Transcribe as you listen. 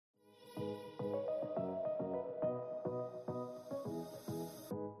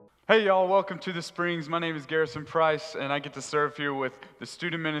Hey y'all, welcome to the Springs. My name is Garrison Price, and I get to serve here with the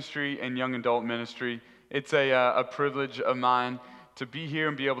student ministry and young adult ministry. It's a privilege of mine to be here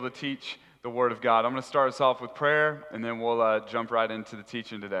and be able to teach the Word of God. I'm going to start us off with prayer, and then we'll jump right into the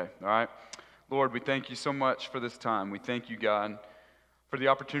teaching today, all right? Lord, we thank you so much for this time. We thank you, God, for the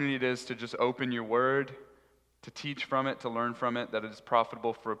opportunity it is to just open your Word, to teach from it, to learn from it, that it is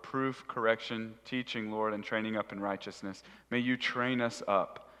profitable for proof, correction, teaching, Lord, and training up in righteousness. May you train us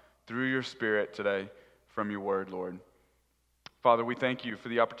up through your Spirit today from your word, Lord. Father, we thank you for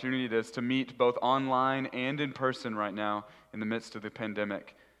the opportunity it is to meet both online and in person right now in the midst of the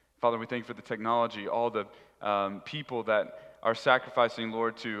pandemic. Father, we thank you for the technology, all the people that are sacrificing,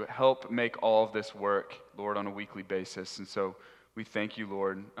 Lord, to help make all of this work, Lord, on a weekly basis. And so we thank you,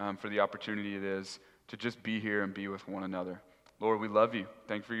 Lord, for the opportunity it is to just be here and be with one another. Lord, we love you.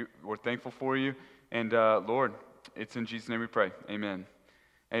 We're thankful for you. And Lord, it's in Jesus' name we pray. Amen.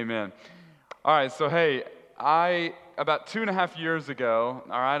 Amen. All right, so hey, about 2.5 years ago,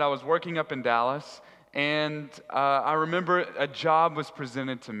 all right, I was working up in Dallas, and I remember a job was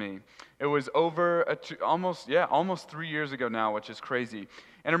presented to me. It was almost 3 years ago now, which is crazy.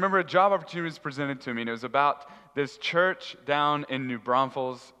 And I remember a job opportunity was presented to me, and it was about this church down in New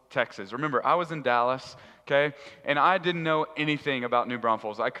Braunfels, Texas. Remember, I was in Dallas, okay, and I didn't know anything about New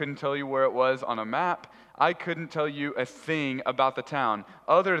Braunfels. I couldn't tell you where it was on a map. I couldn't tell you a thing about the town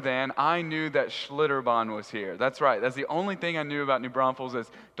other than I knew that Schlitterbahn was here. That's right. That's the only thing I knew about New Braunfels is,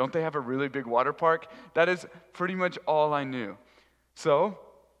 don't they have a really big water park? That is pretty much all I knew. So,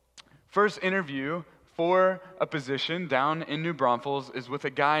 first interview for a position down in New Braunfels is with a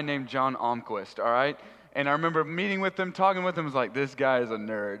guy named John Almquist, all right? And I remember meeting with him, talking with him, was like, this guy is a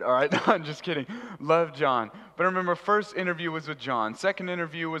nerd, all right? No, I'm just kidding. Love John. But I remember first interview was with John. Second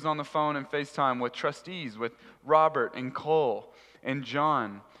interview was on the phone and FaceTime with trustees, with Robert and Cole and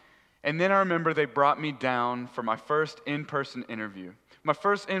John. And then I remember they brought me down for my first in-person interview. My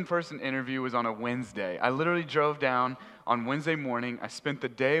first in-person interview was on a Wednesday. I literally drove down on Wednesday morning. I spent the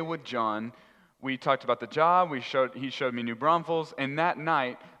day with John. We talked about the job. He showed me New Braunfels. And that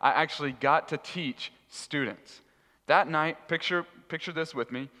night, I actually got to teach students. That night, picture this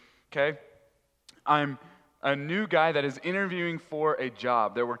with me, okay? I'm a new guy that is interviewing for a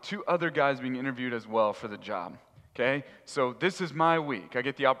job. There were 2 other guys being interviewed as well for the job, okay? So this is my week. I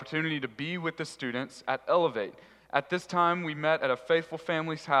get the opportunity to be with the students at Elevate. At this time, we met at a faithful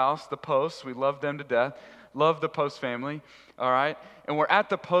family's house, the Posts. We love them to death. Love the Post family, all right? And we're at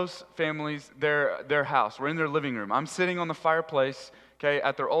the Post family's, their house. We're in their living room. I'm sitting on the fireplace, okay,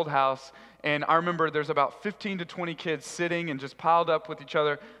 at their old house. And I remember there's about 15 to 20 kids sitting and just piled up with each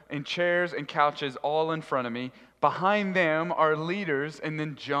other in chairs and couches all in front of me. Behind them are leaders and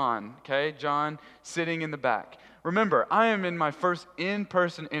then John, okay? John sitting in the back. Remember, I am in my first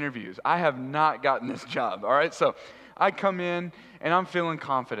in-person interviews. I have not gotten this job, all right? So I come in and I'm feeling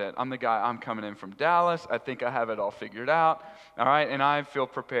confident. I'm the guy, I'm coming in from Dallas. I think I have it all figured out, all right? And I feel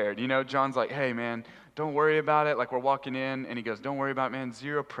prepared. You know, John's like, hey, man, don't worry about it. Like, we're walking in, and he goes, don't worry about it, man.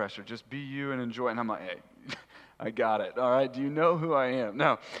 Zero pressure. Just be you and enjoy. And I'm like, hey, I got it. All right, do you know who I am?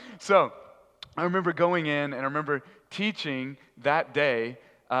 No. So I remember going in, and I remember teaching that day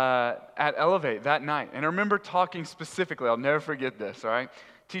at Elevate that night. And I remember talking specifically, I'll never forget this, all right?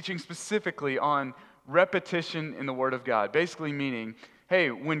 Teaching specifically on repetition in the Word of God. Basically meaning,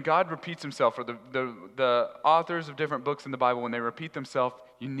 hey, when God repeats himself, or the authors of different books in the Bible, when they repeat themselves,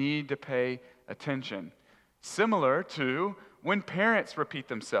 you need to pay attention. Similar to when parents repeat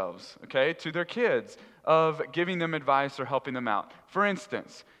themselves, okay, to their kids, of giving them advice or helping them out. For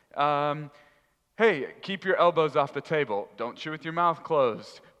instance, hey, keep your elbows off the table. Don't chew with your mouth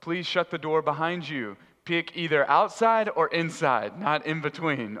closed. Please shut the door behind you. Pick either outside or inside, not in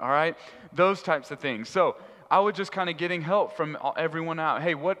between, all right? Those types of things. So I was just kind of getting help from everyone out.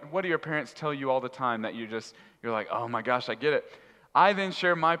 Hey, what do your parents tell you all the time that you're like, oh my gosh, I get it. I then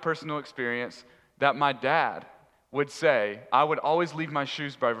share my personal experience that my dad would say. I would always leave my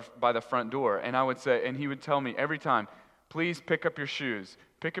shoes by the front door, and I would say, and he would tell me every time, please pick up your shoes.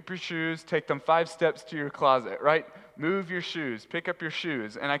 Pick up your shoes, take them 5 steps to your closet, right? Move your shoes, pick up your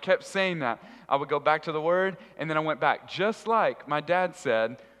shoes. And I kept saying that. I would go back to the word, and then I went back. Just like my dad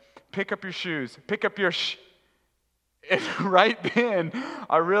said, pick up your shoes, pick up your And right then,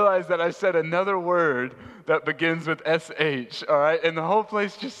 I realized that I said another word that begins with SH, all right? And the whole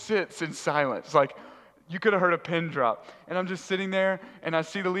place just sits in silence. Like, you could have heard a pin drop. And I'm just sitting there, and I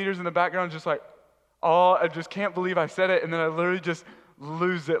see the leaders in the background just like, oh, I just can't believe I said it. And then I literally just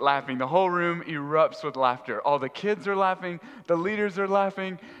lose it laughing. The whole room erupts with laughter. All the kids are laughing, the leaders are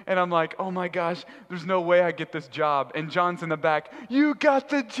laughing, and I'm like, oh my gosh, there's no way I get this job. And John's in the back, you got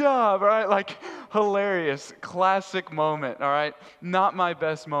the job, all right? Like, hilarious, classic moment, all right? Not my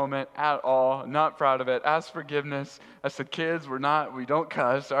best moment at all, not proud of it. Ask forgiveness. I said, kids, we don't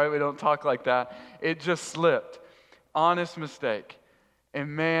cuss, all right? We don't talk like that. It just slipped. Honest mistake. And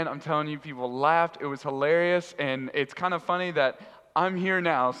man, I'm telling you, people laughed. It was hilarious, and it's kind of funny that I'm here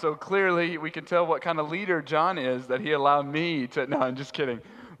now, so clearly we can tell what kind of leader John is that he allowed me to, no, I'm just kidding.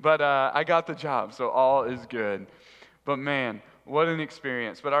 But I got the job, so all is good. But man, what an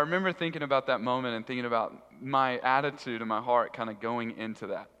experience. But I remember thinking about that moment and thinking about my attitude and my heart kind of going into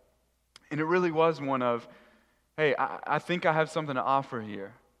that. And it really was one of, hey, I think I have something to offer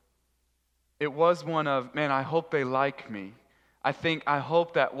here. It was one of, man, I hope they like me. I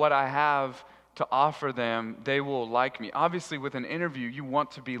hope that what I have to offer them, they will like me. Obviously, with an interview, you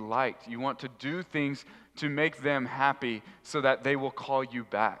want to be liked. You want to do things to make them happy so that they will call you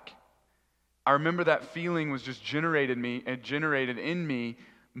back. I remember that feeling was just generated in me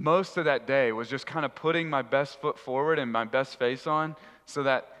most of that day, was just kind of putting my best foot forward and my best face on so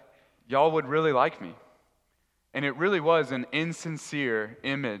that y'all would really like me. And it really was an insincere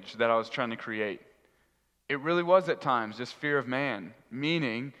image that I was trying to create. It really was at times just fear of man,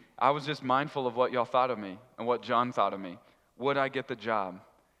 meaning I was just mindful of what y'all thought of me and what John thought of me. Would I get the job?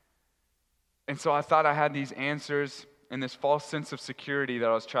 And so I thought I had these answers and this false sense of security that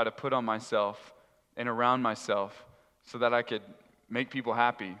I was trying to put on myself and around myself so that I could make people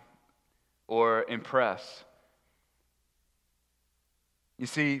happy or impress. You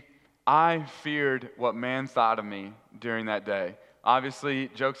see, I feared what man thought of me during that day. Obviously,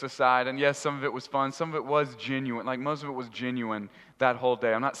 jokes aside, and yes, some of it was fun, some of it was genuine, like most of it was genuine that whole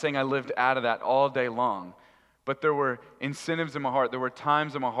day. I'm not saying I lived out of that all day long, but there were incentives in my heart, there were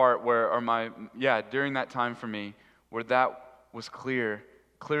times in my heart during that time for me, where that was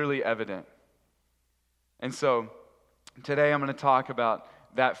clearly evident. And so, today I'm going to talk about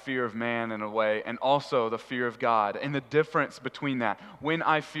that fear of man in a way, and also the fear of God, and the difference between that. When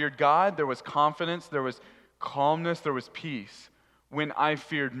I feared God, there was confidence, there was calmness, there was peace. When I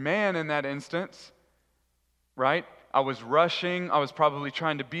feared man in that instance, right? I was rushing. I was probably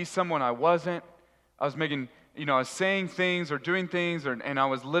trying to be someone I wasn't. I was I was saying things or doing things, and I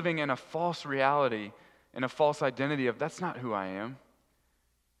was living in a false reality, in a false identity of that's not who I am.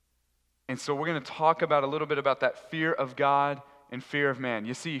 And so we're going to talk about a little bit about that fear of God and fear of man.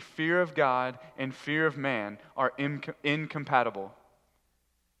 You see, fear of God and fear of man are incompatible.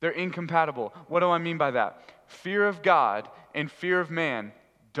 They're incompatible. What do I mean by that? Fear of God and fear of man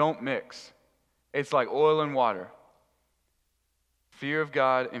don't mix. It's like oil and water. Fear of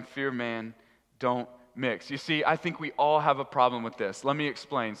God and fear of man don't mix. You see, I think we all have a problem with this. Let me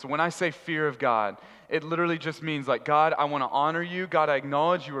explain. So when I say fear of God, it literally just means like, God, I want to honor you. God, I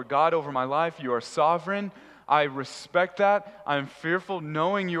acknowledge you are God over my life. You are sovereign. I respect that. I'm fearful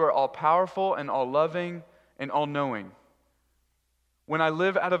knowing you are all powerful and all loving and all knowing. When I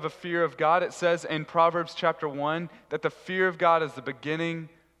live out of a fear of God, it says in Proverbs chapter 1 that the fear of God is the beginning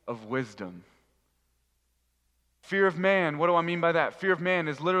of wisdom. Fear of man, what do I mean by that? Fear of man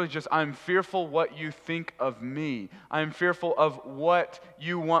is literally just, I'm fearful what you think of me. I'm fearful of what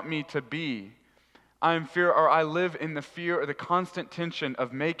you want me to be. I live in the fear or the constant tension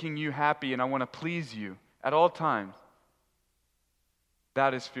of making you happy, and I want to please you at all times.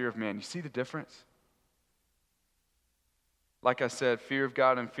 That is fear of man. You see the difference? Like I said, fear of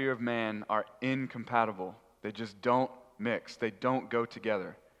God and fear of man are incompatible. They just don't mix. They don't go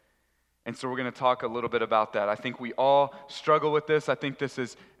together. And so we're going to talk a little bit about that. I think we all struggle with this. I think this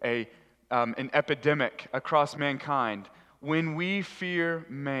is an epidemic across mankind. When we fear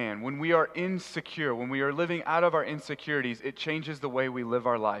man, when we are insecure, when we are living out of our insecurities, it changes the way we live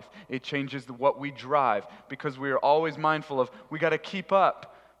our life. It changes what we drive, because we are always mindful of, we got to keep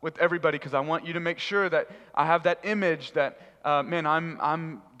up with everybody because I want you to make sure that I have that image that,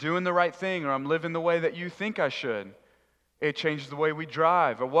 I'm doing the right thing, or I'm living the way that you think I should. It changes the way we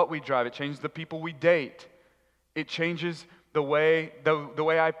drive or what we drive. It changes the people we date. It changes the way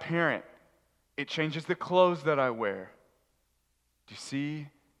I parent. It changes the clothes that I wear. Do you see?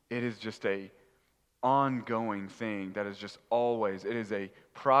 It is just a ongoing thing that is just always, it is a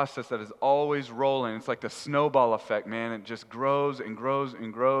process that is always rolling. It's like the snowball effect, man. It just grows and grows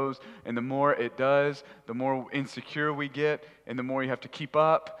and grows. And the more it does, the more insecure we get, and the more you have to keep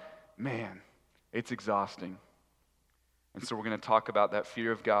up. Man, it's exhausting. And so we're going to talk about that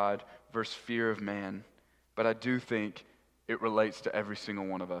fear of God versus fear of man. But I do think it relates to every single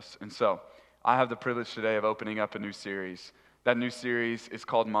one of us. And so I have the privilege today of opening up a new series That new series is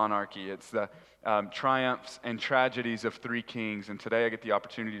called Monarchy. It's the triumphs and tragedies of three kings. And today I get the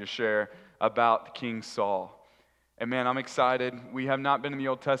opportunity to share about King Saul. And man, I'm excited. We have not been in the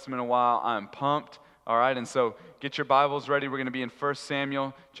Old Testament in a while. I'm pumped. All right, and so get your Bibles ready. We're going to be in 1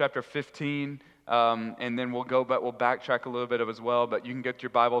 Samuel chapter 15. And then we'll backtrack a little bit as well, but you can get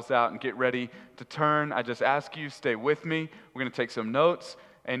your Bibles out and get ready to turn. I just ask you, stay with me. We're going to take some notes,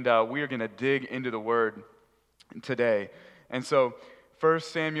 and we are going to dig into the Word today. And so 1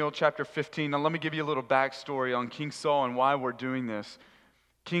 Samuel chapter 15, now let me give you a little backstory on King Saul and why we're doing this.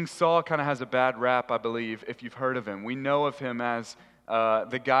 King Saul kind of has a bad rap, I believe, if you've heard of him. We know of him as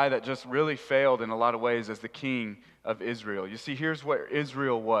the guy that just really failed in a lot of ways as the king of Israel. You see, here's what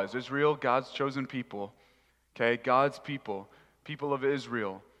Israel was. Israel, God's chosen people, okay? God's people of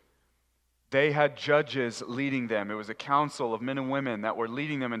Israel. They had judges leading them. It was a council of men and women that were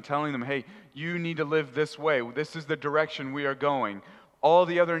leading them and telling them, hey, you need to live this way. This is the direction we are going. All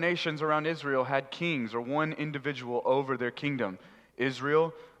the other nations around Israel had kings or one individual over their kingdom.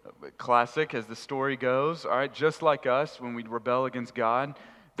 Israel, classic as the story goes, all right, just like us when we rebel against God,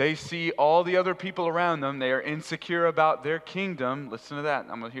 they see all the other people around them. They are insecure about their kingdom. Listen to that.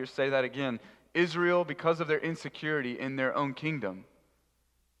 I'm going to say that again. Israel, because of their insecurity in their own kingdom,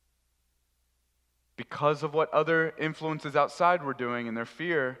 because of what other influences outside were doing and their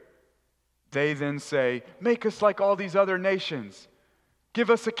fear, they then say, make us like all these other nations. Give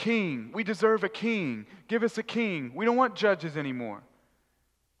us a king. We deserve a king. Give us a king. We don't want judges anymore.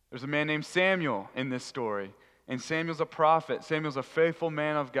 There's a man named Samuel in this story. And Samuel's a prophet. Samuel's a faithful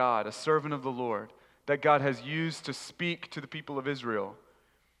man of God, a servant of the Lord that God has used to speak to the people of Israel.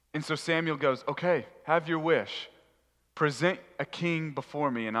 And so Samuel goes, okay, have your wish. Present a king before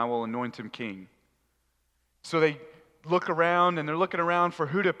me and I will anoint him king. So they look around and they're looking around for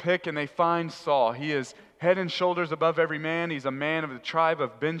who to pick, and they find Saul. He is head and shoulders above every man. He's a man of the tribe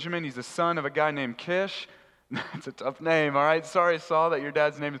of Benjamin. He's the son of a guy named Kish. That's a tough name, all right? Sorry, Saul, that your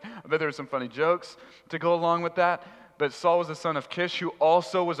dad's name is. I bet there were some funny jokes to go along with that. But Saul was the son of Kish, who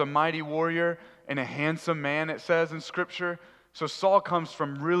also was a mighty warrior and a handsome man, it says in Scripture. So Saul comes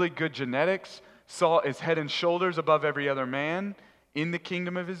from really good genetics. Saul is head and shoulders above every other man in the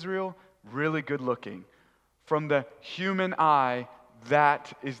kingdom of Israel. Really good looking. From the human eye,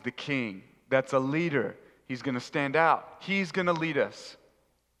 that is the king. That's a leader. He's going to stand out. He's going to lead us.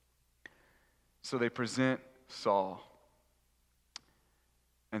 So they present Saul.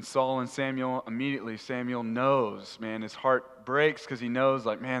 And Saul and Samuel, immediately Samuel knows, man, his heart breaks because he knows,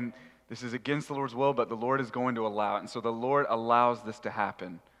 like, man, this is against the Lord's will, but the Lord is going to allow it. And so the Lord allows this to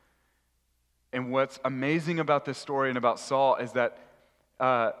happen. And what's amazing about this story and about Saul is that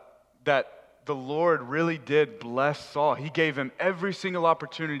the Lord really did bless Saul. He gave him every single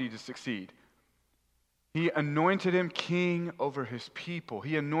opportunity to succeed. He anointed him king over his people.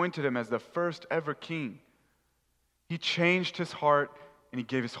 He anointed him as the first ever king. He changed his heart and he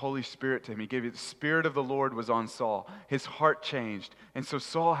gave his Holy Spirit to him. The Spirit of the Lord was on Saul. His heart changed. And so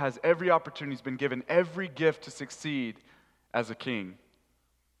Saul has every opportunity. He's been given every gift to succeed as a king.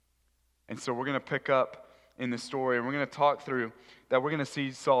 And so we're going to pick up in the story, and we're going to talk through that. We're going to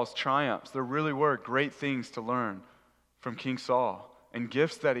see Saul's triumphs. There really were great things to learn from King Saul and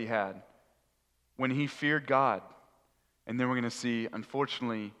gifts that he had when he feared God. And then we're going to see,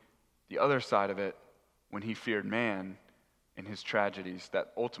 unfortunately, the other side of it when he feared man and his tragedies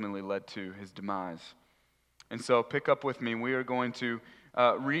that ultimately led to his demise. And so pick up with me. We are going to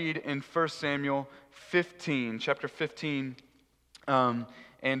read in 1 Samuel 15, chapter 15,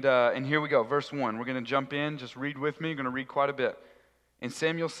 and here we go, verse 1. We're going to jump in. Just read with me. I'm going to read quite a bit. And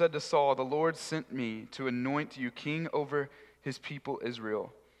Samuel said to Saul, the Lord sent me to anoint you king over his people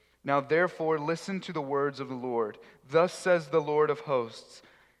Israel. Now therefore listen to the words of the Lord. Thus says the Lord of hosts.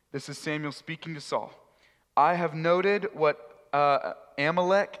 This is Samuel speaking to Saul. I have noted what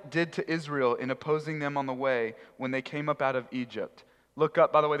Amalek did to Israel in opposing them on the way when they came up out of Egypt. Look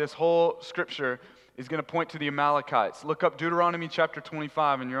up, by the way, this whole scripture is going to point to the Amalekites. Look up Deuteronomy chapter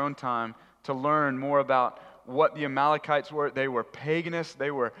 25 in your own time to learn more about what the Amalekites were. They were paganists. They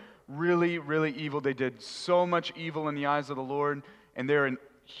were really, really evil. They did so much evil in the eyes of the Lord, and they're a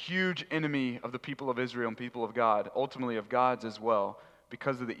huge enemy of the people of Israel and people of God, ultimately of God's as well,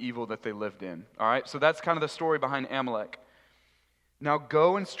 because of the evil that they lived in. All right, so that's kind of the story behind Amalek. Now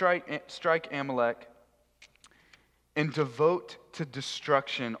go and strike Amalek and devote to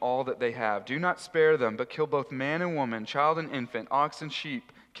destruction all that they have. Do not spare them, but kill both man and woman, child and infant, ox and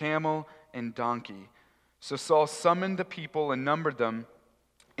sheep, camel and donkey. So Saul summoned the people and numbered them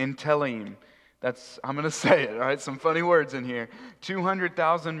in Telaim. I'm going to say it, all right? Some funny words in here.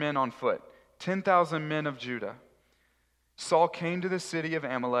 200,000 men on foot, 10,000 men of Judah. Saul came to the city of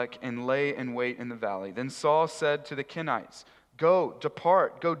Amalek and lay in wait in the valley. Then Saul said to the Kenites, "Go,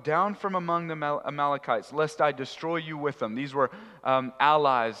 depart, go down from among the Amalekites, lest I destroy you with them." These were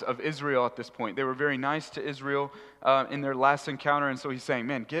allies of Israel at this point. They were very nice to Israel in their last encounter, and so he's saying,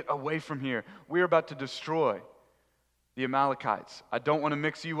 man, get away from here. We're about to destroy the Amalekites. I don't want to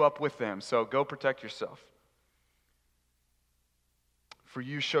mix you up with them, so go protect yourself. For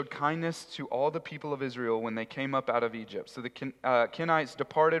you showed kindness to all the people of Israel when they came up out of Egypt. So the Kenites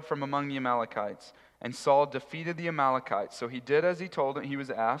departed from among the Amalekites, and Saul defeated the Amalekites. So he did as he told him. He was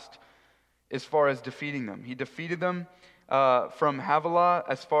asked as far as defeating them. He defeated them from Havilah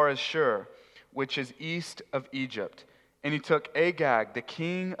as far as Shur, which is east of Egypt. And he took Agag, the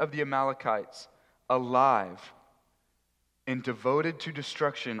king of the Amalekites, alive, and devoted to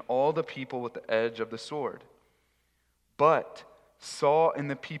destruction all the people with the edge of the sword. But Saul and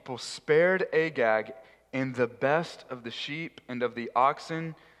the people spared Agag and the best of the sheep and of the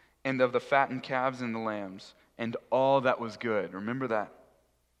oxen and of the fattened calves and the lambs and all that was good. Remember that.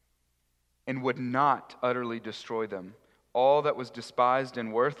 And would not utterly destroy them. All that was despised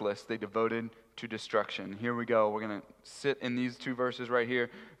and worthless they devoted to destruction. Here we go. We're going to sit in these two verses right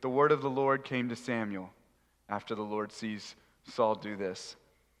here. The word of the Lord came to Samuel after the Lord sees Saul do this.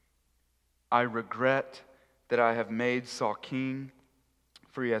 I regret that I have made Saul king,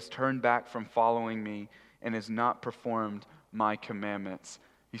 for he has turned back from following me and has not performed my commandments.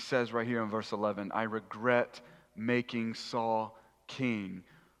 He says right here in verse 11, I regret making Saul king.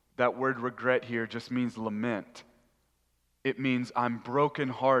 That word regret here just means lament. It means I'm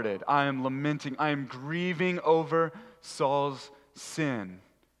brokenhearted. I am lamenting. I am grieving over Saul's sin.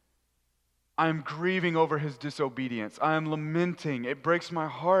 I am grieving over his disobedience. I am lamenting. It breaks my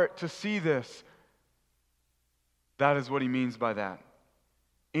heart to see this. That is what he means by that.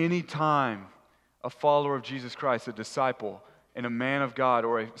 Anytime a follower of Jesus Christ, a disciple, and a man of God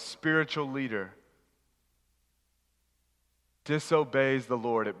or a spiritual leader disobeys the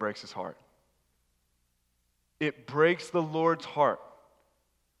Lord, it breaks his heart. It breaks the Lord's heart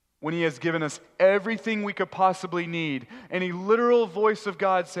when he has given us everything we could possibly need, and a literal voice of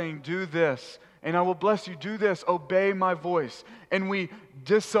God saying, do this, and I will bless you, do this, obey my voice, and we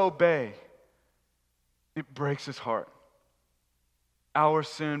disobey. It breaks his heart. Our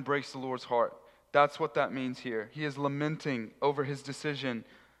sin breaks the Lord's heart. That's what that means here. He is lamenting over his decision.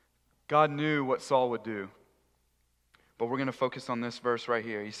 God knew what Saul would do. But we're going to focus on this verse right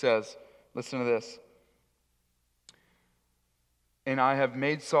here. He says, listen to this. And I have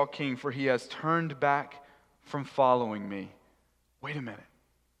made Saul king, for he has turned back from following me. Wait a minute.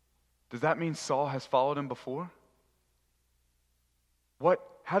 Does that mean Saul has followed him before?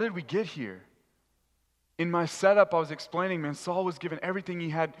 How did we get here? In my setup, I was explaining, man, Saul was given everything. He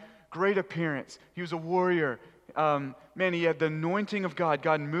had great appearance. He was a warrior. He had the anointing of God.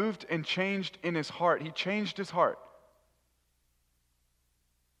 God moved and changed in his heart. He changed his heart.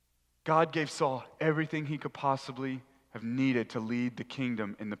 God gave Saul everything he could possibly have needed to lead the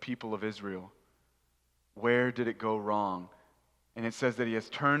kingdom and the people of Israel. Where did it go wrong? And it says that he has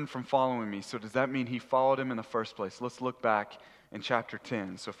turned from following me. So does that mean he followed him in the first place? Let's look back in chapter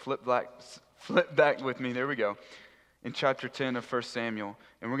 10. So flip back with me. There we go. In chapter 10 of 1 Samuel.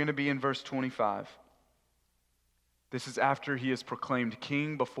 And we're going to be in verse 25. This is after he is proclaimed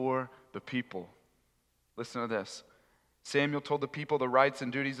king before the people. Listen to this. Samuel told the people the rights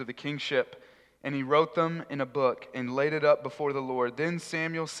and duties of the kingship, and he wrote them in a book and laid it up before the Lord. Then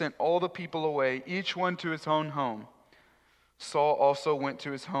Samuel sent all the people away, each one to his own home. Saul also went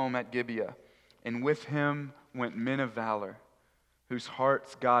to his home at Gibeah, and with him went men of valor, whose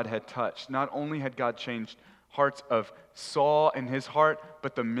hearts God had touched. Not only had God changed hearts of Saul and his heart,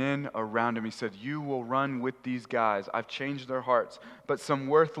 but the men around him. He said, you will run with these guys. I've changed their hearts. But some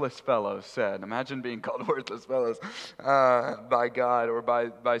worthless fellows said, imagine being called worthless fellows by God or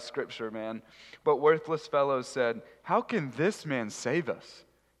by Scripture, man. But worthless fellows said, how can this man save us?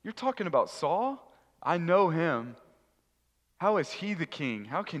 You're talking about Saul? I know him. How is he the king?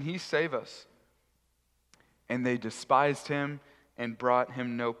 How can he save us? And they despised him and brought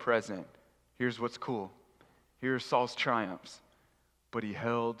him no present. Here's what's cool. Here are Saul's triumphs, but he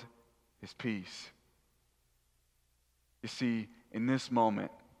held his peace. You see, in this moment,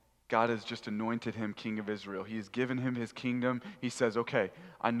 God has just anointed him king of Israel. He has given him his kingdom. He says, okay,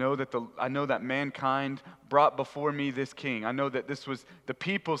 I know that mankind brought before me this king. I know that this was the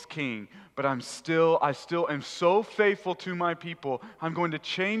people's king, but I still am so faithful to my people. I'm going to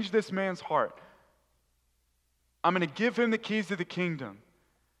change this man's heart. I'm going to give him the keys to the kingdom.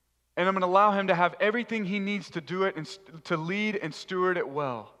 And I'm going to allow him to have everything he needs to do it and to lead and steward it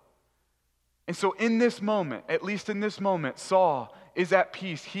well. And so in this moment, at least in this moment, Saul is at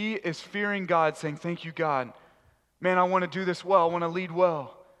peace. He is fearing God, saying, thank you, God. Man, I want to do this well. I want to lead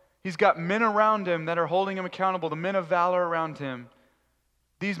well. He's got men around him that are holding him accountable, the men of valor around him.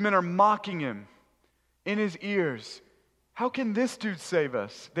 These men are mocking him in his ears. How can this dude save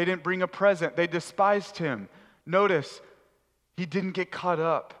us? They didn't bring a present. They despised him. Notice, he didn't get caught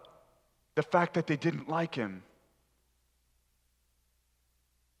up. The fact that they didn't like him.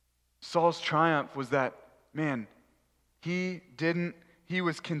 Saul's triumph was that, man, he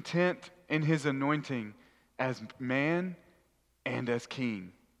was content in his anointing as man and as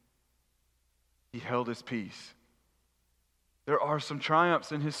king. He held his peace. There are some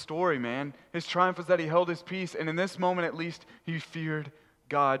triumphs in his story, man. His triumph was that he held his peace, and in this moment at least, he feared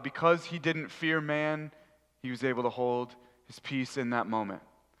God. Because he didn't fear man, he was able to hold his peace in that moment.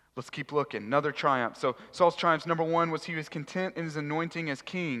 Let's keep looking. Another triumph. So Saul's triumphs, number one, was he was content in his anointing as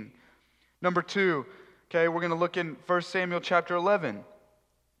king. Number two, okay, we're going to look in 1 Samuel chapter 11.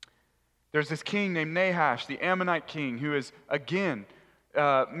 There's this king named Nahash, the Ammonite king, who is, again,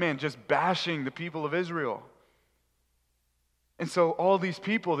 just bashing the people of Israel. And so all these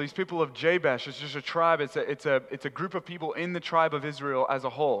people of Jabesh, it's just a tribe, it's a group of people in the tribe of Israel as a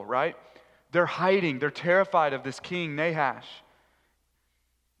whole, right? They're hiding, they're terrified of this king, Nahash.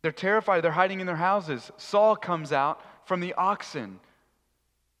 They're terrified, they're hiding in their houses. Saul comes out from the oxen.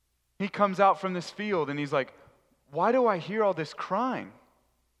 He comes out from this field and he's like, why do I hear all this crying?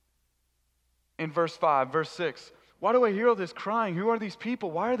 In verse 6, why do I hear all this crying? Who are these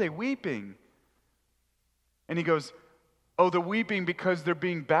people? Why are they weeping? And he goes, oh, they're weeping because they're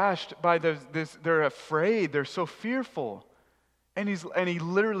being bashed by this. They're afraid. They're so fearful. And he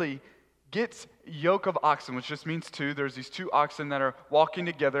literally gets yoke of oxen, which just means two. There's these two oxen that are walking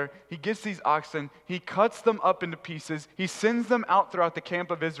together. He gets these oxen. He cuts them up into pieces. He sends them out throughout the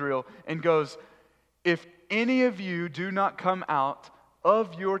camp of Israel and goes, if any of you do not come out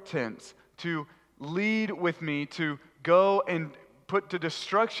of your tents to lead with me, to go and put to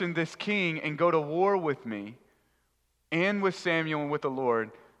destruction this king and go to war with me and with Samuel and with the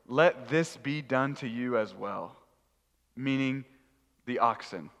Lord, let this be done to you as well. Meaning the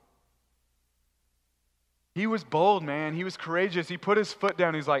oxen. He was bold, man. He was courageous. He put his foot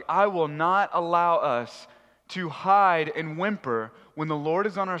down. He's like, I will not allow us to hide and whimper when the Lord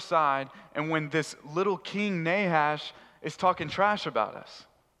is on our side and when this little king Nahash is talking trash about us.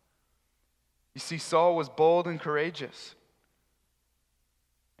 You see, Saul was bold and courageous.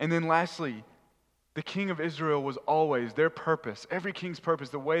 And then lastly, the king of Israel was always their purpose. Every king's purpose,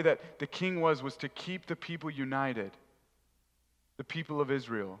 the way that the king was to keep the people united. The people of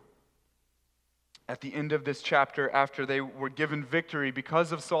Israel. At the end of this chapter, after they were given victory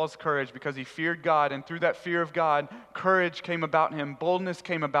because of Saul's courage, because he feared God, and through that fear of God, courage came about him, boldness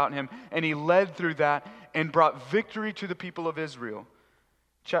came about him, and he led through that and brought victory to the people of Israel.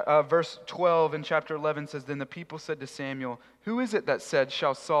 Verse 12 in chapter 11 says, then the people said to Samuel, who is it that said,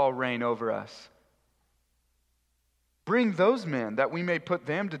 shall Saul reign over us? Bring those men that we may put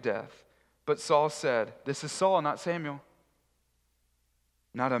them to death. But Saul said, this is Saul, not Samuel.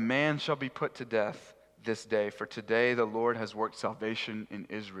 Not a man shall be put to death this day, for today the Lord has worked salvation in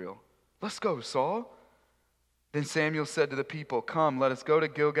Israel. Let's go, Saul. Then Samuel said to the people, come, let us go to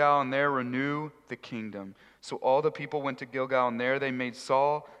Gilgal and there renew the kingdom. So all the people went to Gilgal, and there they made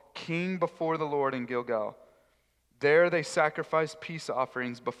Saul king before the Lord in Gilgal. There they sacrificed peace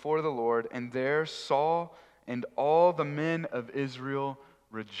offerings before the Lord, and there Saul and all the men of Israel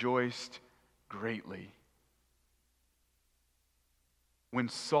rejoiced greatly. When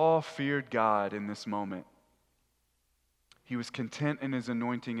Saul feared God in this moment, he was content in his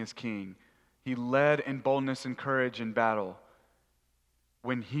anointing as king. He led in boldness and courage in battle.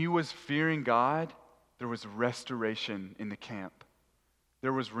 When he was fearing God, there was restoration in the camp.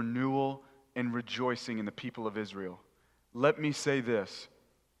 There was renewal and rejoicing in the people of Israel. Let me say this.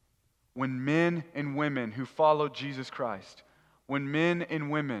 When men and women who follow Jesus Christ, when men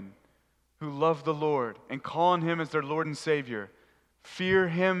and women who love the Lord and call on him as their Lord and Savior, fear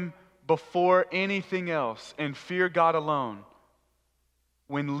him before anything else and fear God alone.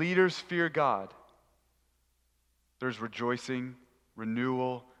 When leaders fear God, there's rejoicing,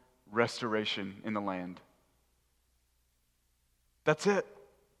 renewal, restoration in the land. That's it.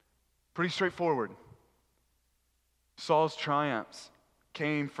 Pretty straightforward. Saul's triumphs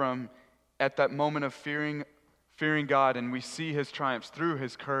came from at that moment of fearing God, and we see his triumphs through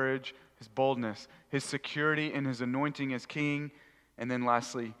his courage, his boldness, his security in his anointing as king. And then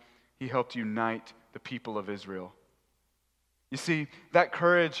lastly, he helped unite the people of Israel. You see, that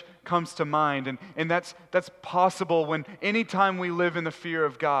courage comes to mind, and that's possible when anytime we live in the fear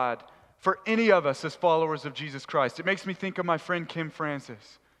of God, for any of us as followers of Jesus Christ. It makes me think of my friend Kim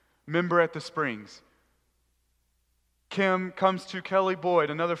Francis, member at the Springs. Kim comes to Kelly Boyd,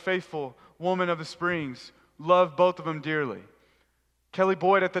 another faithful woman of the Springs, loved both of them dearly. Kelly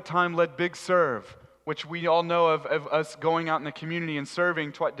Boyd at the time led Big Serve, which we all know of us going out in the community and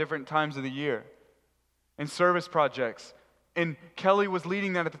serving different times of the year, and service projects. And Kelly was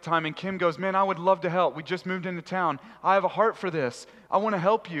leading that at the time, and Kim goes, man, I would love to help. We just moved into town. I have a heart for this. I want to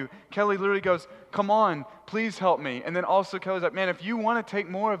help you. Kelly literally goes, come on, please help me. And then also Kelly's like, man, if you want to take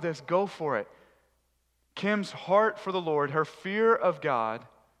more of this, go for it. Kim's heart for the Lord, her fear of God,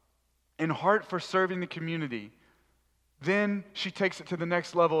 and heart for serving the community, then she takes it to the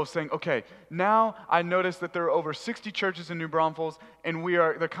next level of saying, okay, now I notice that there are over 60 churches in New Braunfels, and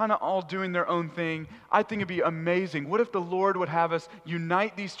they're kind of all doing their own thing. I think it'd be amazing. What if the Lord would have us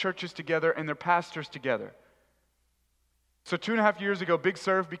unite these churches together and their pastors together? So 2.5 years ago, Big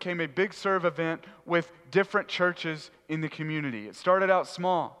Serve became a Big Serve event with different churches in the community. It started out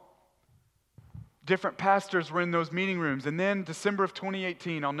small. Different pastors were in those meeting rooms. And then December of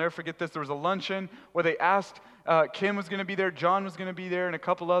 2018, I'll never forget this, there was a luncheon where they asked, Kim was going to be there, John was going to be there, and a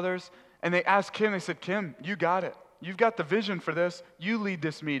couple others. And they asked Kim, they said, Kim, you got it. You've got the vision for this. You lead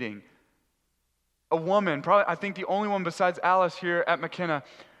this meeting. A woman, probably I think the only one besides Alice here at McKenna,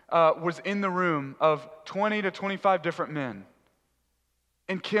 was in the room of 20 to 25 different men.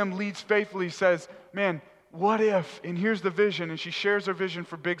 And Kim leads faithfully, says, man, what if, and here's the vision, and she shares her vision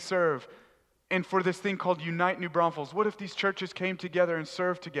for Big Serve, and for this thing called Unite New Braunfels. What if these churches came together and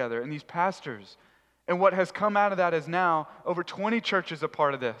served together, and these pastors? And what has come out of that is now over 20 churches a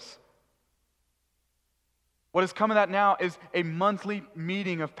part of this. What has come of that now is a monthly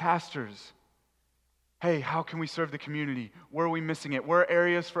meeting of pastors. Hey, how can we serve the community? Where are we missing it? Where are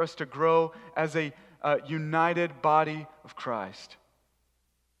areas for us to grow as a united body of Christ?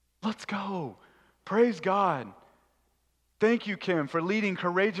 Let's go. Praise God. Thank you, Kim, for leading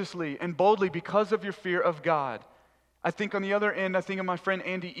courageously and boldly because of your fear of God. I think on the other end, I think of my friend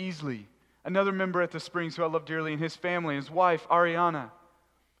Andy Easley, another member at the Springs who I love dearly, and his family, his wife, Ariana,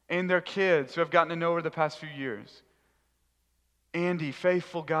 and their kids who I've gotten to know over the past few years. Andy,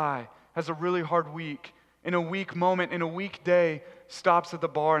 faithful guy, has a really hard week. In a weak moment, in a weak day, stops at the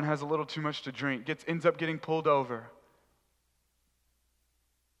bar and has a little too much to drink, ends up getting pulled over.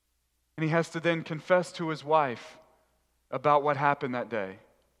 And he has to then confess to his wife about what happened that day.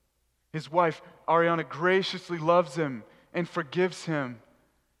 His wife, Ariana, graciously loves him and forgives him.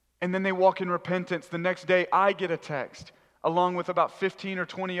 And then they walk in repentance. The next day, I get a text, along with about 15 or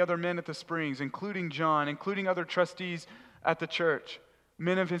 20 other men at the Springs, including John, including other trustees at the church,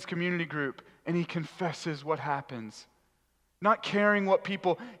 men of his community group, and he confesses what happens. Not caring what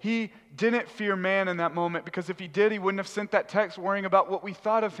he didn't fear man in that moment, because if he did, he wouldn't have sent that text worrying about what we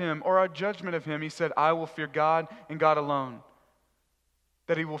thought of him or our judgment of him. He said, I will fear God and God alone.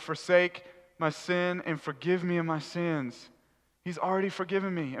 That he will forsake my sin and forgive me of my sins. He's already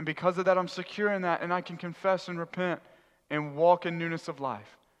forgiven me, and because of that, I'm secure in that, and I can confess and repent and walk in newness of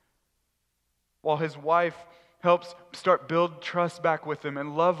life. While his wife helps build trust back with him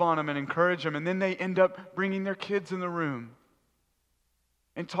and love on him and encourage him, and then they end up bringing their kids in the room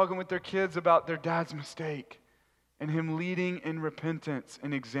and talking with their kids about their dad's mistake and him leading in repentance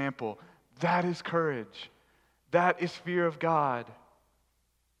and example. That is courage. That is fear of God.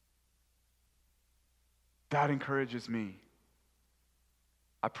 That encourages me.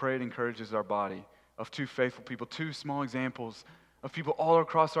 I pray it encourages our body of two faithful people, two small examples of people all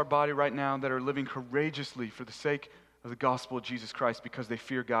across our body right now that are living courageously for the sake of the gospel of Jesus Christ because they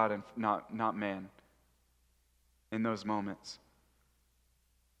fear God and not man in those moments.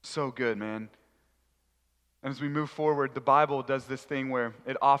 So good, man. And as we move forward, the Bible does this thing where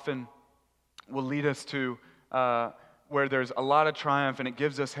it often will lead us to where there's a lot of triumph, and it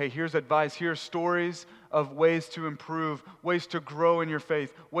gives us, hey, here's advice, here's stories of ways to improve, ways to grow in your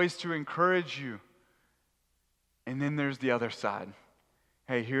faith, ways to encourage you. And then there's the other side.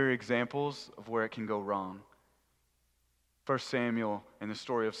 Hey, here are examples of where it can go wrong. 1 Samuel and the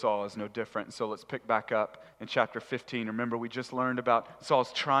story of Saul is no different. So let's pick back up in chapter 15. Remember, we just learned about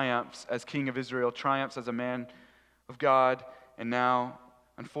Saul's triumphs as king of Israel, triumphs as a man of God, and now,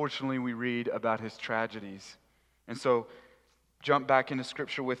 unfortunately, we read about his tragedies. And so, jump back into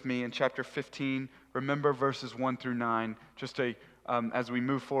Scripture with me in chapter 15. Remember verses 1 through 9, as we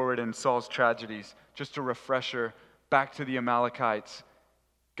move forward in Saul's tragedies, just a refresher back to the Amalekites.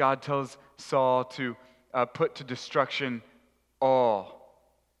 God tells Saul to put to destruction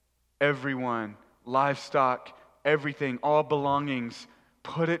everyone, livestock, everything, all belongings.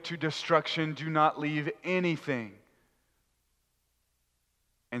 Put it to destruction. Do not leave anything.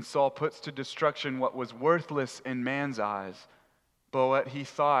 And Saul puts to destruction what was worthless in man's eyes, but what he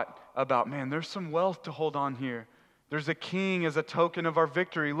thought about, man, there's some wealth to hold on here. There's a king as a token of our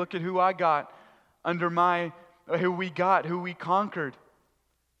victory. Look at who I got who we conquered.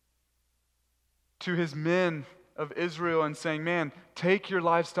 To his men of Israel and saying, man, take your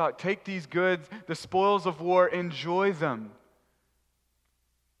livestock, take these goods, the spoils of war, enjoy them.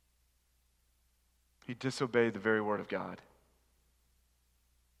 He disobeyed the very word of God.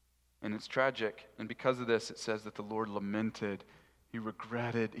 And it's tragic. And because of this, it says that the Lord lamented. He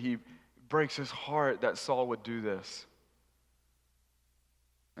regretted. He breaks his heart that Saul would do this.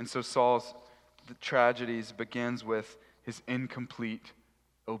 And so Saul's tragedies begins with his incomplete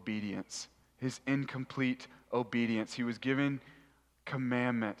obedience. His incomplete obedience. He was given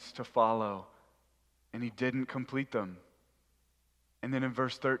commandments to follow, and he didn't complete them. And then in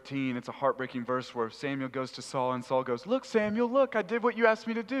verse 13, it's a heartbreaking verse where Samuel goes to Saul, and Saul goes, look, Samuel, look, I did what you asked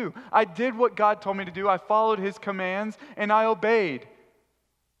me to do. I did what God told me to do. I followed his commands, and I obeyed.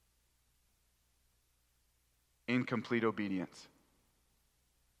 Incomplete obedience.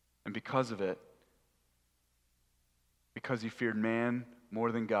 And because of it, because he feared man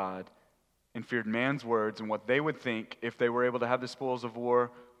more than God, and feared man's words and what they would think if they were able to have the spoils of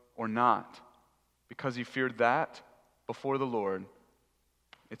war or not, because he feared that before the Lord,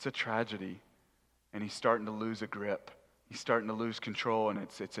 it's a tragedy, and he's starting to lose a grip. He's starting to lose control, and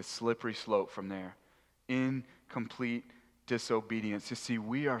it's a slippery slope from there. Incomplete disobedience. You see,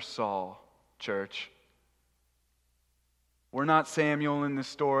 we are Saul, church. We're not Samuel in this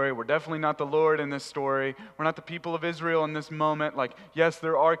story. We're definitely not the Lord in this story. We're not the people of Israel in this moment. Like, yes,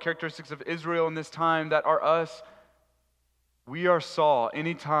 there are characteristics of Israel in this time that are us. We are Saul.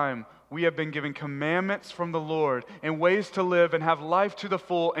 Anytime we have been given commandments from the Lord and ways to live and have life to the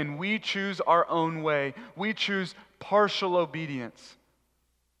full, and we choose our own way. We choose partial obedience.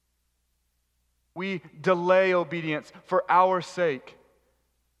 We delay obedience for our sake.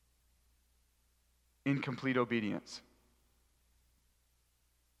 Incomplete obedience.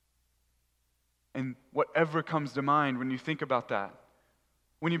 And whatever comes to mind when you think about that,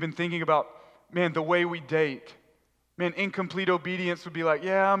 when you've been thinking about, man, the way we date, man, incomplete obedience would be like,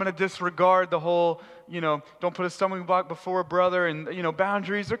 yeah, I'm going to disregard the whole, don't put a stumbling block before a brother, and,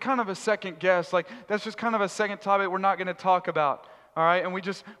 boundaries are kind of a second guess. Like, that's just kind of a second topic we're not going to talk about, all right? And we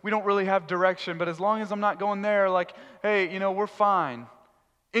don't really have direction, but as long as I'm not going there, like, hey, we're fine.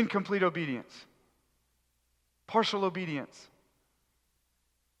 Incomplete obedience. Partial obedience.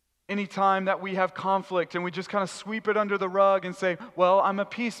 Anytime that we have conflict and we just kind of sweep it under the rug and say, well, I'm a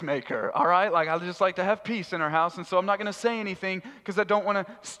peacemaker, all right? Like, I just like to have peace in our house, and so I'm not going to say anything because I don't want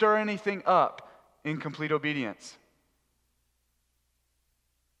to stir anything up. Incomplete obedience.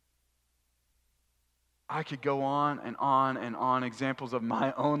 I could go on and on and on, examples of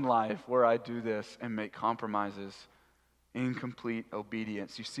my own life where I do this and make compromises. Incomplete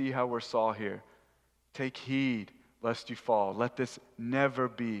obedience. You see how we're Saul here. Take heed lest you fall. Let this never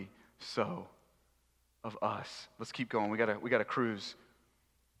be so of us. Let's keep going. We gotta cruise.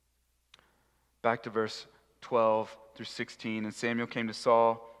 Back to verse 12 through 16. And Samuel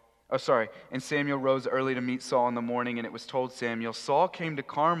rose early to meet Saul in the morning, and it was told Samuel, Saul came to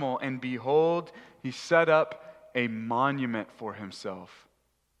Carmel, and behold, he set up a monument for himself.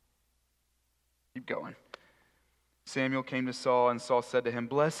 Keep going. Samuel came to Saul, and Saul said to him,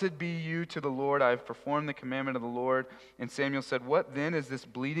 Blessed be you to the Lord. I have performed the commandment of the Lord. And Samuel said, What then is this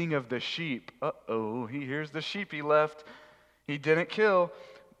bleating of the sheep? He hears the sheep he left. He didn't kill.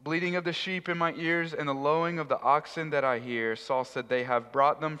 Bleating of the sheep in my ears and the lowing of the oxen that I hear. Saul said, They have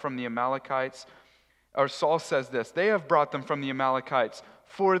brought them from the Amalekites. Or Saul says this, They have brought them from the Amalekites,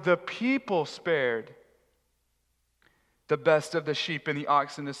 for the people spared the best of the sheep and the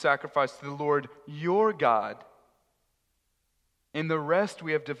oxen to sacrifice to the Lord your God. And the rest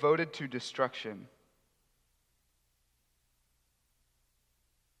we have devoted to destruction.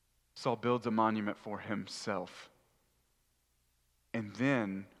 Saul builds a monument for himself. And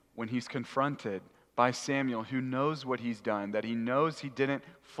then, when he's confronted by Samuel, who knows what he's done, that he knows he didn't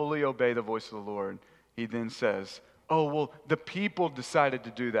fully obey the voice of the Lord, he then says, the people decided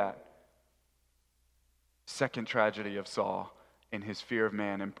to do that. Second tragedy of Saul in his fear of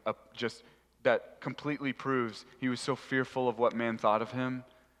man, and that completely proves he was so fearful of what man thought of him,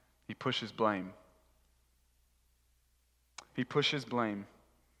 he pushes blame. He pushes blame.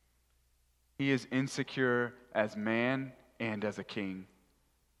 He is insecure as man and as a king.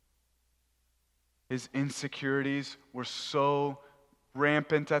 His insecurities were so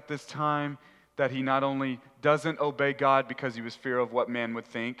rampant at this time that he not only doesn't obey God because he was fear of what man would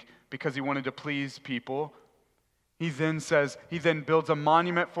think, because he wanted to please people, He then builds a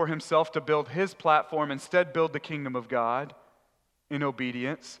monument for himself to build his platform, instead build the kingdom of God in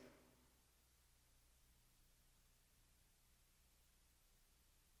obedience.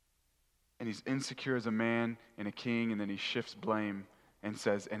 And he's insecure as a man and a king, and then he shifts blame and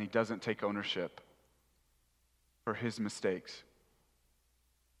says, and he doesn't take ownership for his mistakes.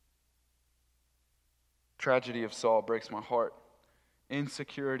 Tragedy of Saul breaks my heart.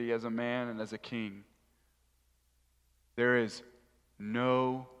 Insecurity as a man and as a king. There is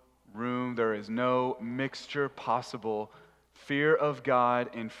no room, there is no mixture possible. Fear of God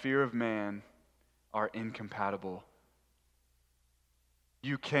and fear of man are incompatible.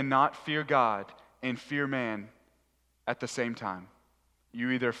 You cannot fear God and fear man at the same time.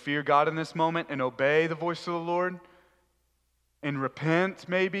 You either fear God in this moment and obey the voice of the Lord and repent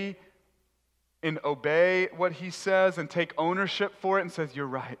maybe and obey what he says and take ownership for it and says, you're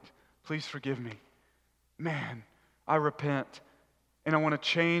right, please forgive me. Man, I repent and I want to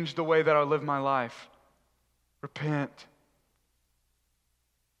change the way that I live my life. Repent.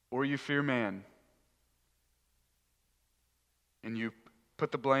 Or you fear man and you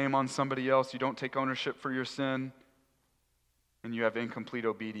put the blame on somebody else, you don't take ownership for your sin, and you have incomplete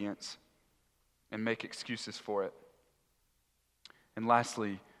obedience and make excuses for it. And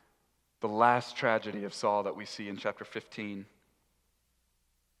lastly, the last tragedy of Saul that we see in chapter 15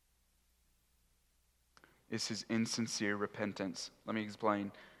 is his insincere repentance. Let me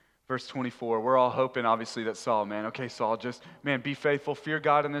explain. Verse 24, we're all hoping, obviously, that Saul, Saul, just, be faithful, fear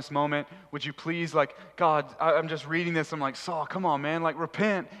God in this moment. Would you please, God, I'm just reading this, I'm like, Saul, come on, man,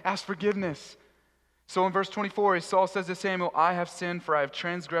 repent, ask forgiveness. So in verse 24, Saul says to Samuel, I have sinned, for I have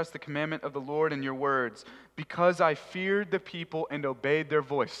transgressed the commandment of the Lord in your words, because I feared the people and obeyed their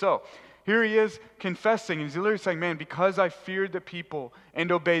voice. So here he is confessing, and he's literally saying, because I feared the people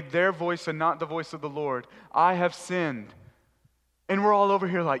and obeyed their voice and not the voice of the Lord, I have sinned. And we're all over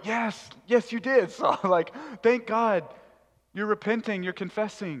here yes, you did. So thank God. You're repenting, you're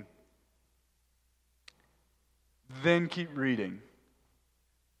confessing. Then keep reading.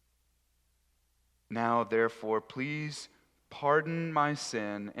 Now, therefore, please pardon my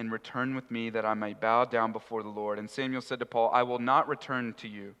sin and return with me that I may bow down before the Lord. And Samuel said to Paul, I will not return to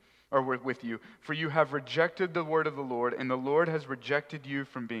you, or with you, for you have rejected the word of the Lord, and the Lord has rejected you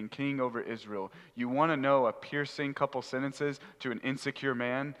from being king over Israel. You want to know a piercing couple sentences to an insecure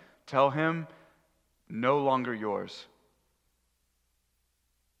man? Tell him, no longer yours.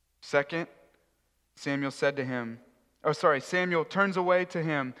 Second, Samuel turns away to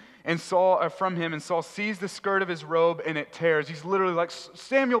him and from him, and Saul sees the skirt of his robe and it tears. He's literally like,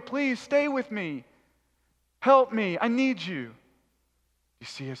 Samuel, please stay with me. Help me, I need you. You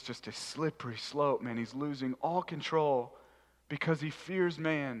see, it's just a slippery slope, man. He's losing all control because he fears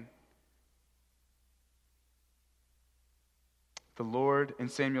man. And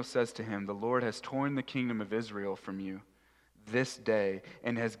Samuel says to him, the Lord has torn the kingdom of Israel from you this day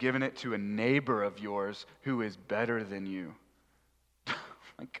and has given it to a neighbor of yours who is better than you. Oh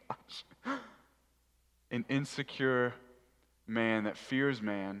my gosh. An insecure man that fears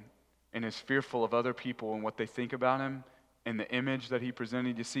man and is fearful of other people and what they think about him and the image that he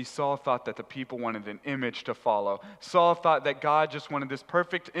presented. You see, Saul thought that the people wanted an image to follow. Saul thought that God just wanted this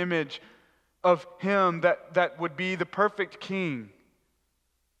perfect image of him that would be the perfect king,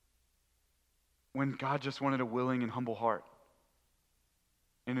 when God just wanted a willing and humble heart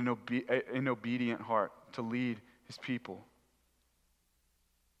and an obedient heart to lead his people.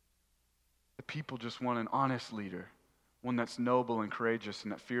 The people just want an honest leader, one that's noble and courageous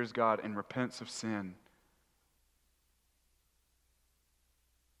and that fears God and repents of sin.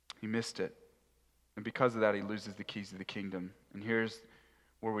 He missed it. And because of that, he loses the keys to the kingdom. And here's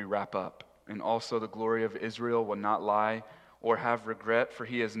where we wrap up. And also the glory of Israel will not lie or have regret, for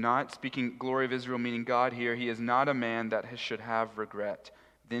he is not, speaking glory of Israel, meaning God here, he is not a man that should have regret.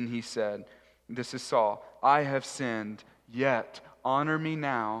 Then he said, this is Saul, I have sinned, yet honor me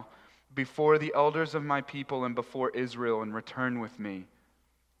now before the elders of my people and before Israel, and return with me.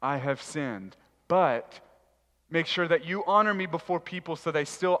 I have sinned, but make sure that you honor me before people so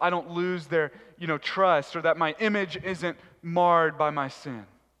I don't lose their, trust, or that my image isn't marred by my sin.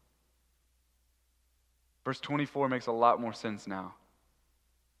 Verse 24 makes a lot more sense now.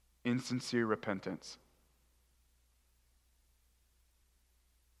 Insincere repentance.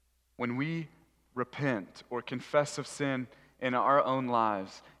 When we repent or confess of sin in our own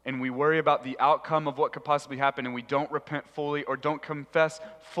lives, and we worry about the outcome of what could possibly happen, and we don't repent fully or don't confess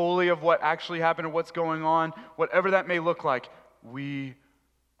fully of what actually happened or what's going on, whatever that may look like, we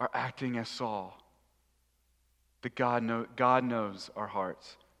are acting as Saul. God knows our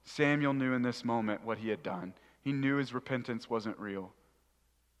hearts. Samuel knew in this moment what he had done. He knew his repentance wasn't real.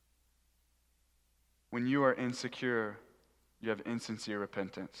 When you are insecure, you have insincere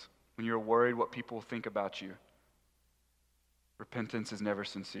repentance. When you're worried what people will think about you, repentance is never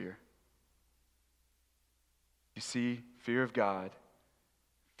sincere. You see, fear of God,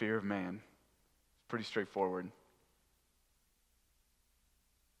 fear of man. It's pretty straightforward.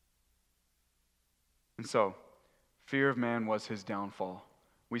 And so, fear of man was his downfall.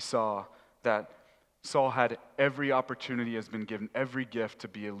 We saw that Saul had every opportunity, has been given every gift to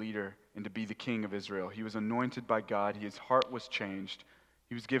be a leader and to be the king of Israel. He was anointed by God. His heart was changed.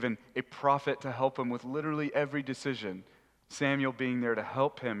 He was given a prophet to help him with literally every decision, Samuel being there to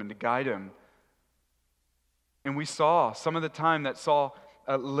help him and to guide him. And we saw some of the time that Saul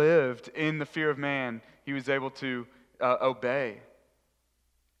lived in the fear of man, he was able to obey.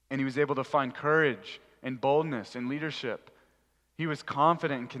 And he was able to find courage and boldness and leadership. He was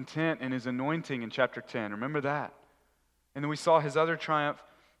confident and content in his anointing in chapter 10. Remember that. And then we saw his other triumph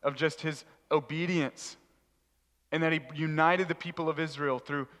of just his obedience, and that he united the people of Israel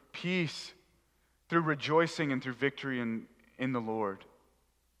through peace, through rejoicing, and through victory in the Lord.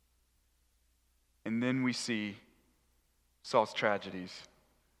 And then we see Saul's tragedies,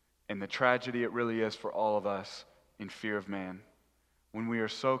 and the tragedy it really is for all of us in fear of man. When we are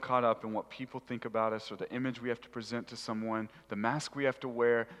so caught up in what people think about us or the image we have to present to someone, the mask we have to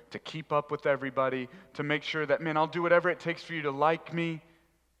wear to keep up with everybody, to make sure that, man, I'll do whatever it takes for you to like me,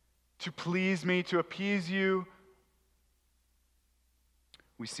 to please me, to appease you.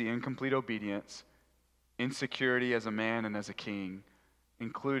 We see incomplete obedience, insecurity as a man and as a king,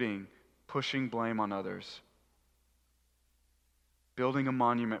 including pushing blame on others, building a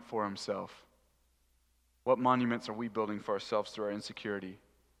monument for himself. What monuments are we building for ourselves through our insecurity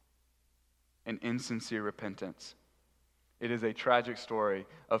and insincere repentance? It is a tragic story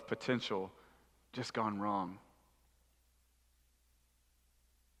of potential just gone wrong.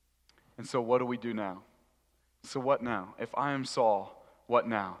 And so what do we do now? So what now? If I am Saul, what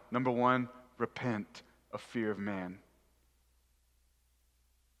now? Number one, repent of fear of man.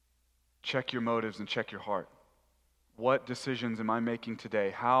 Check your motives and check your heart. What decisions am I making today?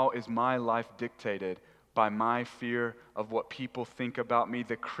 How is my life dictated by my fear of what people think about me,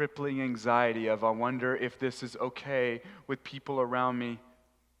 the crippling anxiety of, I wonder if this is okay with people around me?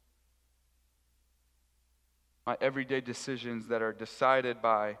 My everyday decisions that are decided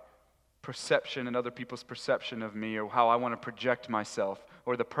by perception and other people's perception of me, or how I want to project myself,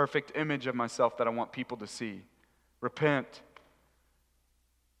 or the perfect image of myself that I want people to see. Repent.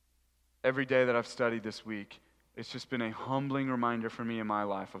 Every day that I've studied this week, it's just been a humbling reminder for me in my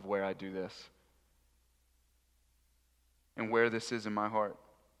life of where I do this and where this is in my heart.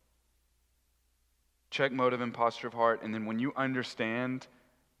 Check motive and posture of heart, and then when you understand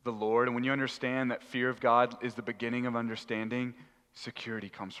the Lord, and when you understand that fear of God is the beginning of understanding, security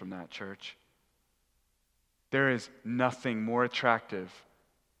comes from that, church. There is nothing more attractive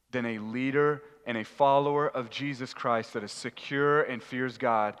than a leader and a follower of Jesus Christ that is secure and fears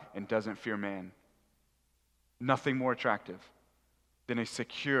God and doesn't fear man. Nothing more attractive than a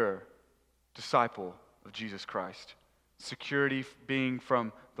secure disciple of Jesus Christ. Security being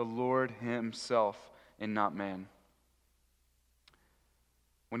from the Lord himself and not man.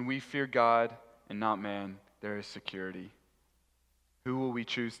 When we fear God and not man, there is security. Who will we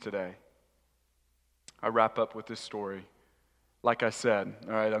choose today? I wrap up with this story. Like I said,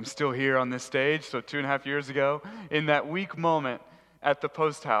 all right, I'm still here on this stage, so 2.5 years ago, in that weak moment at the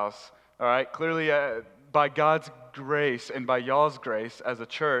post house, all right, clearly by God's grace and by y'all's grace as a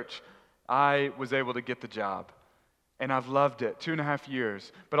church, I was able to get the job. And I've loved it, 2.5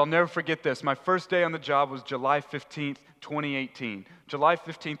 years. But I'll never forget this. My first day on the job was July 15th, 2018. July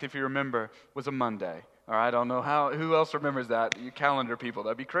 15th, if you remember, was a Monday. All right, I don't know who else remembers that. You calendar people,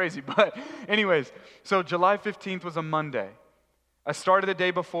 that'd be crazy. But anyways, so July 15th was a Monday. I started the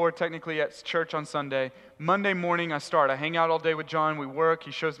day before, technically at church on Sunday. Monday morning, I hang out all day with John. We work. He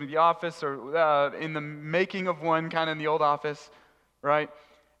shows me the office, or in the making of one, kind of in the old office, right?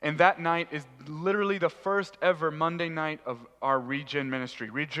 And that night is literally the first ever Monday night of our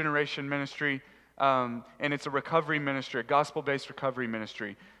Regeneration ministry. And it's a recovery ministry, a gospel-based recovery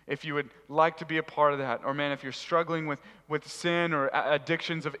ministry. If you would like to be a part of that, or man, if you're struggling with sin or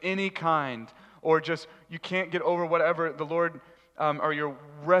addictions of any kind, or just you can't get over whatever the Lord, or you're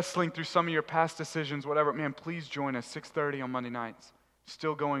wrestling through some of your past decisions, whatever, man, please join us, 6:30 on Monday nights.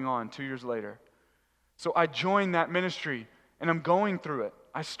 Still going on 2 years later. So I joined that ministry, and I'm going through it.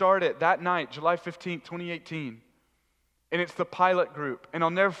 I started that night, July 15th, 2018. And it's the pilot group. And I'll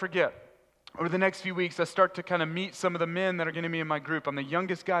never forget, over the next few weeks, I start to kind of meet some of the men that are going to be in my group. I'm the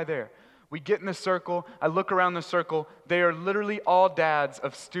youngest guy there. We get in the circle. I look around the circle. They are literally all dads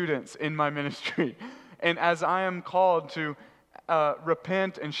of students in my ministry. And as I am called to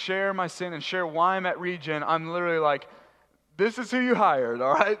repent and share my sin and share why I'm at Regen, I'm literally like, this is who you hired,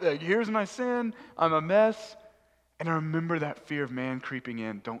 all right? Like, here's my sin. I'm a mess. And I remember that fear of man creeping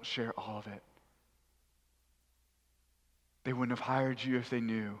in. Don't share all of it. They wouldn't have hired you if they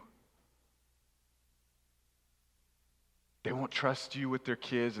knew. They won't trust you with their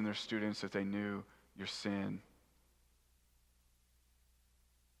kids and their students if they knew your sin.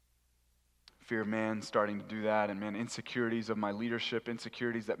 Fear of man starting to do that, and man, insecurities of my leadership,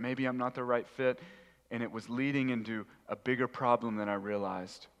 insecurities that maybe I'm not the right fit, and it was leading into a bigger problem than I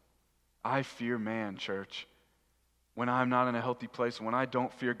realized. I fear man, church. When I'm not in a healthy place, when I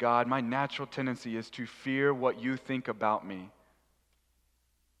don't fear God, my natural tendency is to fear what you think about me.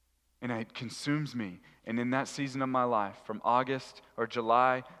 And it consumes me. And in that season of my life, from August or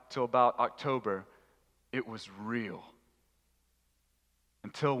July till about October, it was real.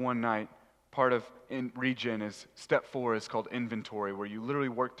 Until one night, part of Regen is step 4 is called inventory, where you literally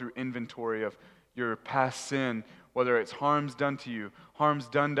work through inventory of your past sin, whether it's harms done to you, harms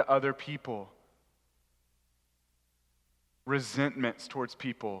done to other people, resentments towards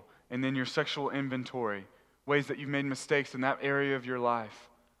people, and then your sexual inventory, ways that you've made mistakes in that area of your life.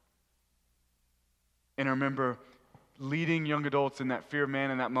 And I remember leading young adults in that fear of man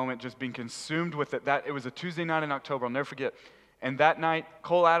in that moment, just being consumed with it. It was a Tuesday night in October, I'll never forget. And that night,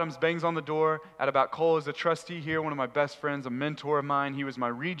 Cole Adams bangs on the door. Cole is a trustee here, one of my best friends, a mentor of mine. He was my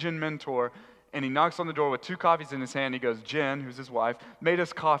Regen mentor. And he knocks on the door with 2 coffees in his hand. He goes, Jen, who's his wife, made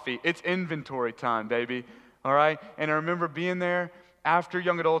us coffee. It's inventory time, baby. All right? And I remember being there after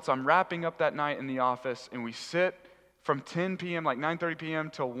young adults. I'm wrapping up that night in the office, and we sit from 10 p.m., like 9:30 p.m.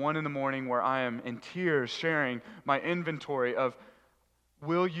 till 1 in the morning, where I am in tears sharing my inventory of,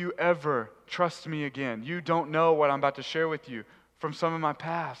 will you ever trust me again? You don't know what I'm about to share with you from some of my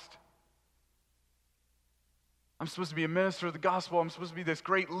past. I'm supposed to be a minister of the gospel. I'm supposed to be this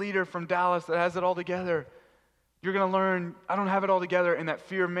great leader from Dallas that has it all together. You're going to learn I don't have it all together, and that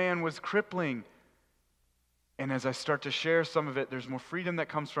fear of man was crippling. And as I start to share some of it, there's more freedom that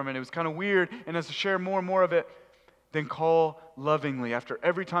comes from it. It was kind of weird, and as I share more and more of it, then call lovingly after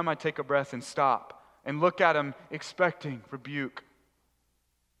every time I take a breath and stop and look at him expecting rebuke,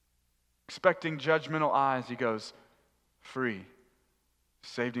 expecting judgmental eyes. He goes, free,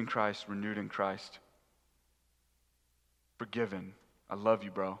 saved in Christ, renewed in Christ, forgiven. I love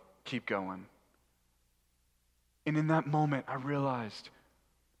you, bro. Keep going. And in that moment, I realized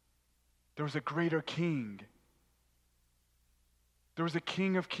there was a greater king. There was a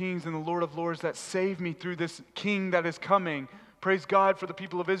King of Kings and the Lord of Lords that saved me through this King that is coming. Praise God for the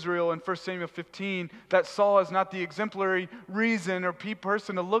people of Israel in 1 Samuel 15 that Saul is not the exemplary reason or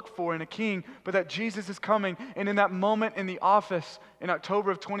person to look for in a king, but that Jesus is coming. And in that moment in the office in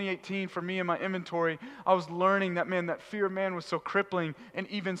October of 2018 for me in my inventory, I was learning that, man, that fear of man was so crippling, and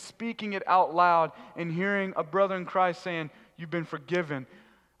even speaking it out loud and hearing a brother in Christ saying, you've been forgiven.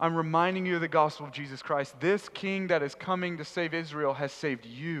 I'm reminding you of the gospel of Jesus Christ. This king that is coming to save Israel has saved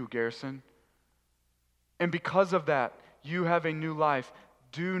you, Garrison. And because of that, you have a new life.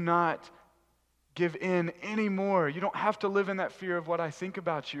 Do not give in anymore. You don't have to live in that fear of what I think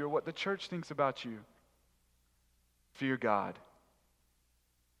about you or what the church thinks about you. Fear God.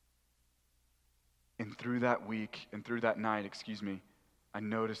 And through that week, and through that night, I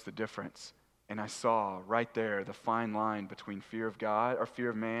noticed the difference. And I saw right there the fine line between fear of God or fear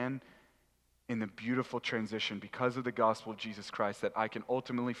of man and the beautiful transition because of the gospel of Jesus Christ, that I can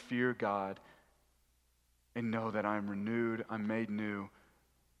ultimately fear God and know that I'm renewed, I'm made new.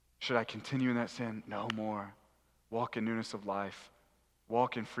 Should I continue in that sin? No more. Walk in newness of life.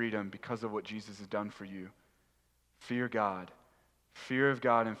 Walk in freedom because of what Jesus has done for you. Fear God. Fear of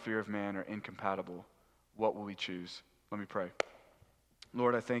God and fear of man are incompatible. What will we choose? Let me pray.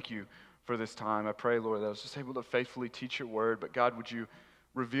 Lord, I thank you for this time. I pray, Lord, that I was just able to faithfully teach your word. But God, would you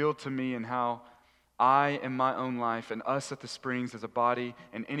reveal to me and how I in my own life and us at the Springs as a body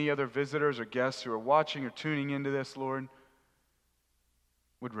and any other visitors or guests who are watching or tuning into this, Lord,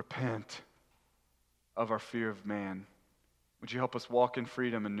 would repent of our fear of man. Would you help us walk in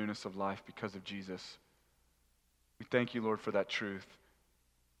freedom and newness of life because of Jesus? We thank you, Lord, for that truth.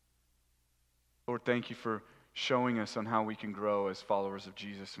 Lord, thank you for showing us on how we can grow as followers of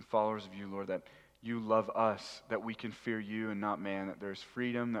Jesus and followers of you, Lord, that you love us, that we can fear you and not man, that there's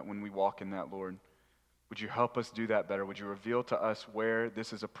freedom, that when we walk in that, Lord, would you help us do that better? Would you reveal to us where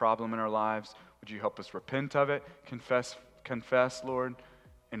this is a problem in our lives? Would you help us repent of it, confess, Lord,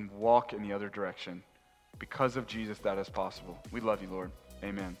 and walk in the other direction? Because of Jesus, that is possible. We love you, Lord.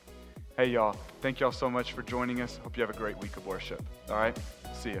 Amen. Hey, y'all. Thank y'all so much for joining us. Hope you have a great week of worship. All right?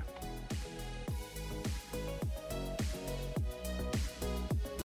 See ya.